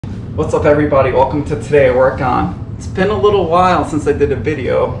What's up everybody, welcome to Today I Work On. It's been a little while since I did a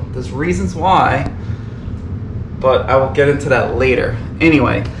video. There's reasons why, but I will get into that later.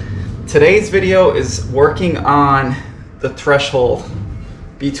 Anyway, today's video is working on the threshold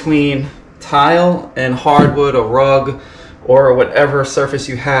between tile and hardwood or rug or whatever surface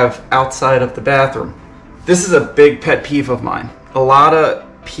you have outside of the bathroom. This is a big pet peeve of mine. A lot of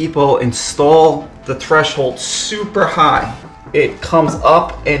people install the threshold super high. It comes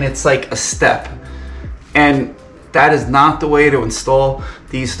up and it's like a step. And that is not the way to install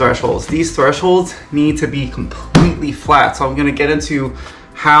these thresholds. These thresholds need to be completely flat. So I'm gonna get into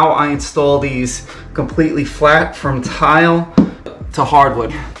how I install these completely flat from tile to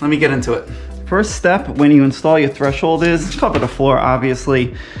hardwood. Let me get into it. First step when you install your threshold is cover the floor,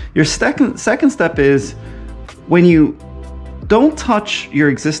 obviously. Your second step is when you don't touch your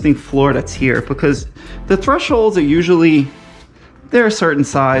existing floor that's here, because the thresholds are usually, they're a certain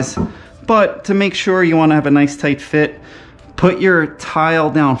size, but to make sure you want to have a nice tight fit, put your tile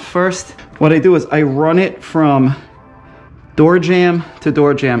down first. What I do is I run it from door jamb to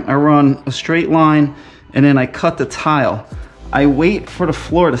door jamb. I run a straight line and then I cut the tile. I wait for the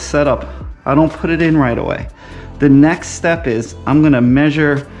floor to set up. I don't put it in right away. The next step is I'm gonna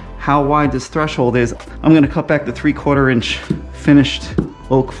measure how wide this threshold is. I'm gonna cut back the 3/4 inch finished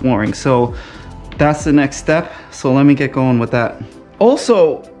oak flooring. So that's the next step. So let me get going with that.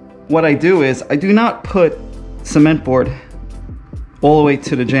 Also, what I do is I do not put cement board all the way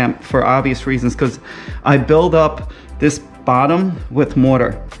to the jamb for obvious reasons, because I build up this bottom with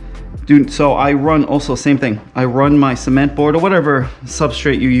mortar. So I run also same thing. I run my cement board or whatever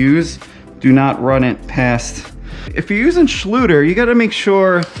substrate you use. Do not run it past. If you're using Schluter, you gotta make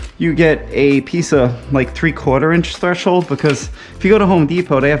sure you get a piece of like 3/4 inch threshold, because if you go to Home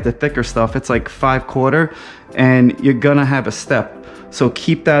Depot, they have the thicker stuff. It's like 5/4 and you're gonna have a step. So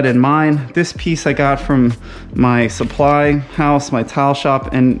keep that in mind. This piece I got from my supply house, my tile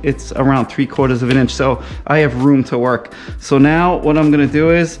shop, and it's around 3/4 of an inch. So I have room to work. So now what I'm gonna do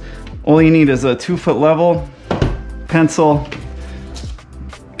is, all you need is a 2-foot level, pencil,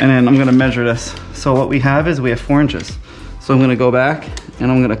 and then I'm gonna measure this. So what we have is we have 4 inches. So I'm gonna go back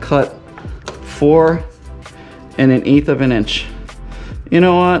and I'm gonna cut 4 1/8 of an inch. You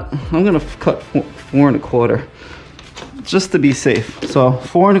know what? I'm gonna cut 4 1/4 just to be safe. So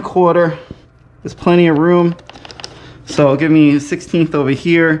 4 1/4, there's plenty of room. So it'll give me a 1/16 over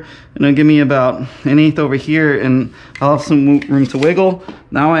here, and it'll give me about 1/8 over here, and I'll have some room to wiggle.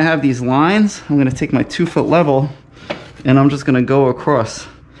 Now I have these lines. I'm gonna take my 2-foot level and I'm just gonna go across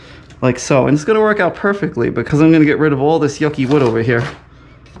like so. And it's gonna work out perfectly because I'm gonna get rid of all this yucky wood over here.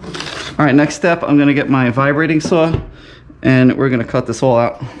 All right, next step, I'm gonna get my vibrating saw and we're gonna cut this all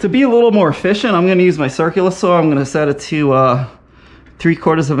out. To be a little more efficient, I'm gonna use my circular saw. I'm gonna set it to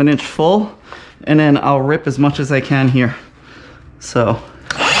 3/4 of an inch full, and then I'll rip as much as I can here. So,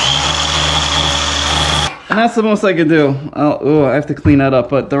 and that's the most I can do. Oh, I have to clean that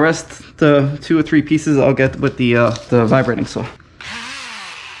up, but the rest, the 2 or 3 pieces, I'll get with the vibrating saw.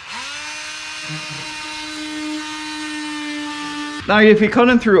 Now, if you're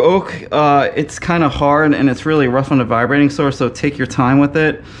cutting through oak, it's kind of hard and it's really rough on the vibrating saw, so take your time with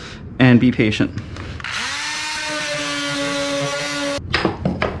it and be patient.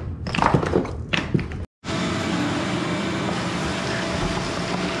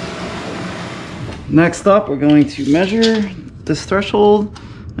 Next up, we're going to measure this threshold,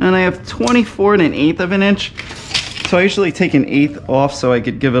 and I have 24 1/8 of an inch. So I usually take 1/8 off so I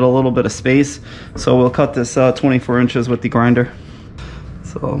could give it a little bit of space. So we'll cut this 24 inches with the grinder.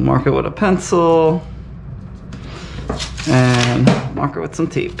 So I'll mark it with a pencil and mark it with some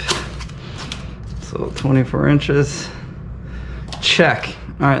tape. So 24 inches, check.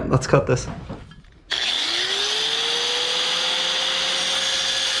 All right, let's cut this.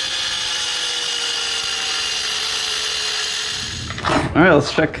 All right,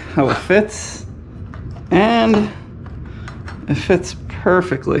 let's check how it fits. And it fits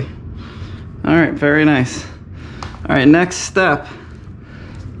perfectly. All right, very nice. All right, next step,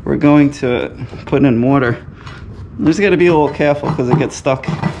 we're going to put in mortar. I'm just gotta be a little careful because it gets stuck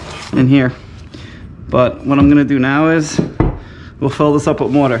in here. But what I'm gonna do now is we'll fill this up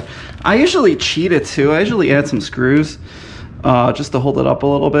with mortar. I usually cheat it too. I usually add some screws just to hold it up a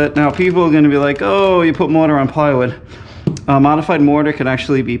little bit. Now people are gonna be like, oh, you put mortar on plywood. Modified mortar can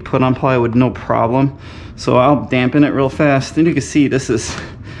actually be put on plywood, no problem. So I'll dampen it real fast. And you can see this is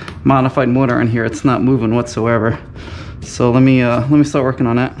modified mortar in here. It's not moving whatsoever. So let me start working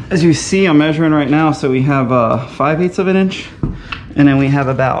on that. As you see, I'm measuring right now. So we have 5/8 of an inch, and then we have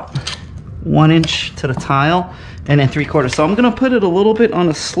about 1 inch to the tile, and then 3/4. So I'm gonna put it a little bit on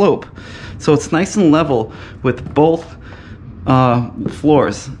a slope, so it's nice and level with both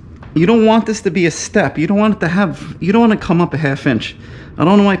floors. You don't want this to be a step. You don't want it to have, you don't want to come up a 1/2 inch. I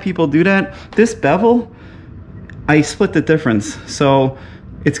don't know why people do that. This bevel, I split the difference, so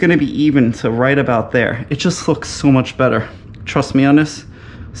it's gonna be even to right about there. It just looks so much better. Trust me on this.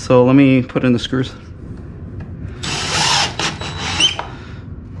 So let me put in the screws.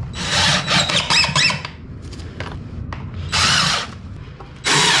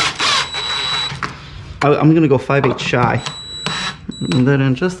 I'm gonna go 5/8 shy. And then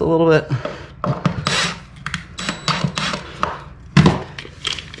in just a little bit.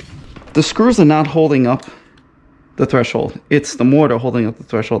 The screws are not holding up the threshold. It's the mortar holding up the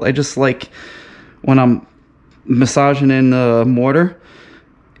threshold. I just like when I'm massaging in the mortar,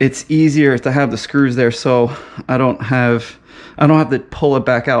 it's easier to have the screws there, so I don't have to pull it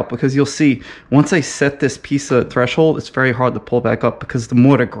back out, because you'll see once I set this piece of threshold, it's very hard to pull back up because the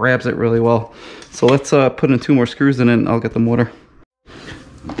mortar grabs it really well. So let's put in 2 more screws and then I'll get the mortar.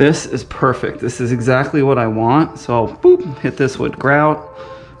 This is perfect. This is exactly what I want. So boop, hit this with grout,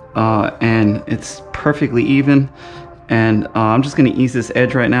 and it's perfectly even. And I'm just gonna ease this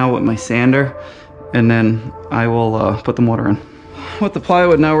edge right now with my sander, and then I will put the mortar in. With the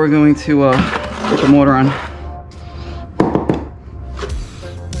plywood, now we're going to put the mortar on.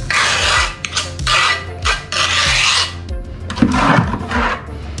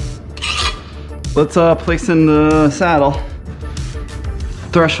 Let's place in the saddle,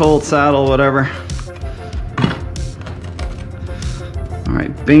 threshold, saddle, whatever. All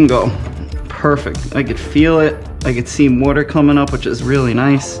right, bingo, perfect. I could feel it. I could see mortar coming up, which is really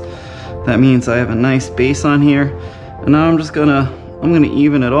nice. That means I have a nice base on here. And now I'm gonna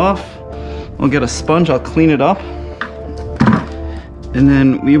even it off. I'll get a sponge, I'll clean it up. And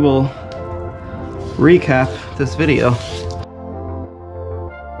then we will recap this video.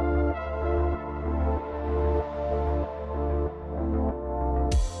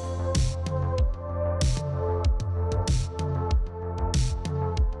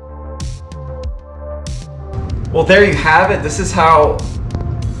 Well, there you have it. This is how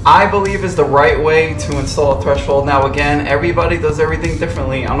I believe is the right way to install a threshold. Now again, everybody does everything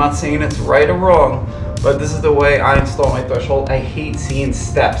differently. I'm not saying it's right or wrong, but this is the way I install my threshold. I hate seeing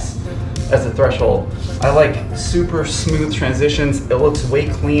steps as a threshold. I like super smooth transitions. It looks way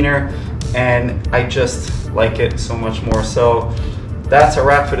cleaner, and I just like it so much more. So that's a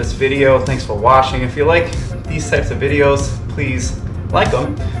wrap for this video. Thanks for watching. If you like these types of videos, please like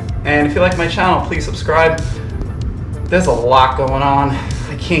them. And if you like my channel, please subscribe. There's a lot going on.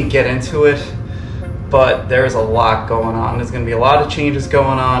 I can't get into it, but there's a lot going on. There's gonna be a lot of changes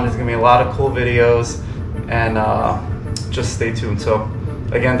going on. There's gonna be a lot of cool videos, and just stay tuned. So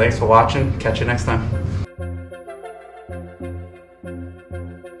again, thanks for watching. Catch you next time.